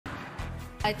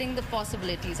I think the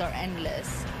possibilities are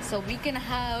endless. So we can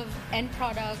have end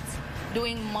products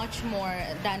doing much more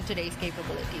than today's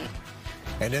capability.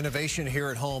 And innovation here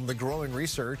at home, the growing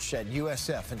research at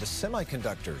USF into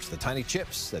semiconductors, the tiny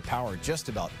chips that power just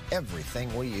about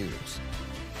everything we use.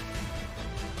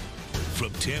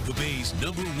 From Tampa Bay's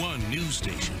 #1 news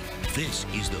station, this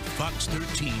is the Fox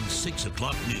 13 6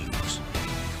 o'clock news.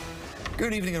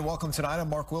 Good evening and welcome tonight. I'm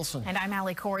Mark Wilson. And I'm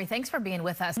Allie Corey. Thanks for being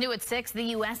with us. New at 6, the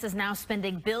U.S. is now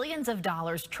spending billions of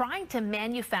dollars trying to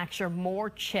manufacture more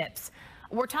chips.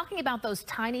 We're talking about those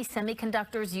tiny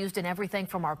semiconductors used in everything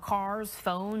from our cars,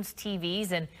 phones,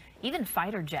 TVs, and even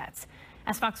fighter jets.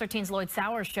 As Fox 13's Lloyd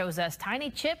Sowers shows us, tiny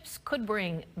chips could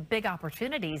bring big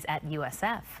opportunities at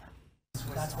USF.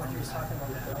 That's what he was talking about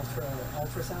with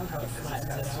the ultrasound, how it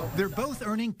flattens it out. They're both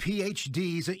earning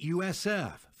PhDs at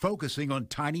USF, focusing on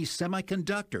tiny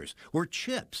semiconductors, or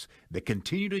chips, that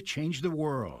continue to change the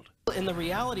world. In the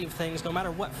reality of things, no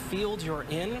matter what field you're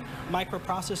in,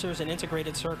 microprocessors and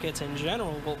integrated circuits in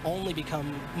general will only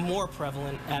become more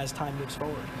prevalent as time moves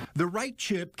forward. The right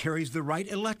chip carries the right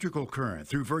electrical current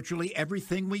through virtually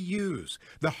everything we use,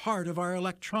 the heart of our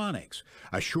electronics.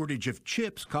 A shortage of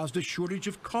chips caused a shortage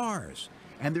of cars,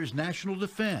 and there's national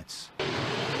defense.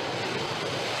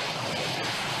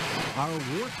 Our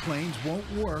warplanes won't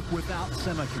work without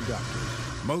semiconductors.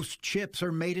 Most chips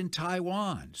are made in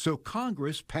Taiwan, so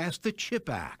Congress passed the CHIP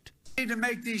Act. We need to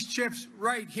make these chips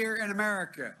right here in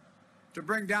America to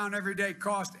bring down everyday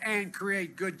costs and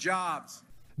create good jobs.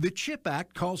 The CHIP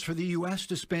Act calls for the U.S.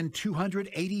 to spend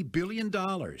 $280 billion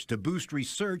to boost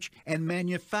research and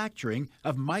manufacturing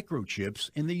of microchips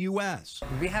in the U.S.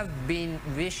 We have been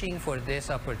wishing for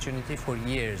this opportunity for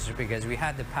years because we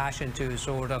had the passion to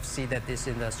sort of see that this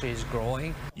industry is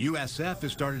growing. USF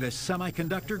has started a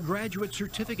semiconductor graduate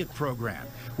certificate program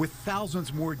with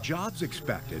thousands more jobs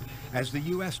expected as the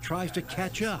U.S. tries to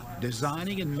catch up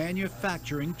designing and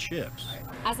manufacturing chips.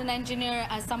 As an engineer,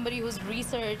 as somebody who's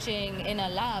researching in a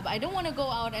lab, I don't want to go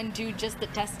out and do just the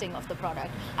testing of the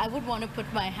product. I would want to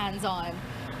put my hands on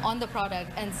the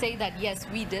product and say that, yes,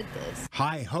 we did this.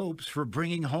 High hopes for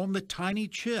bringing home the tiny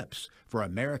chips for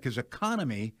America's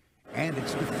economy and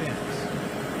its defense.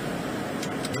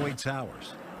 Lloyd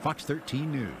Sowers, Fox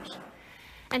 13 News.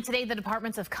 And today, the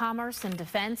Departments of Commerce and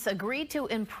Defense agreed to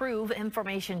improve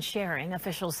information sharing.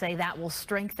 Officials say that will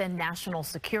strengthen national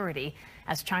security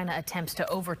as China attempts to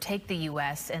overtake the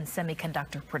U.S. in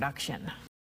semiconductor production.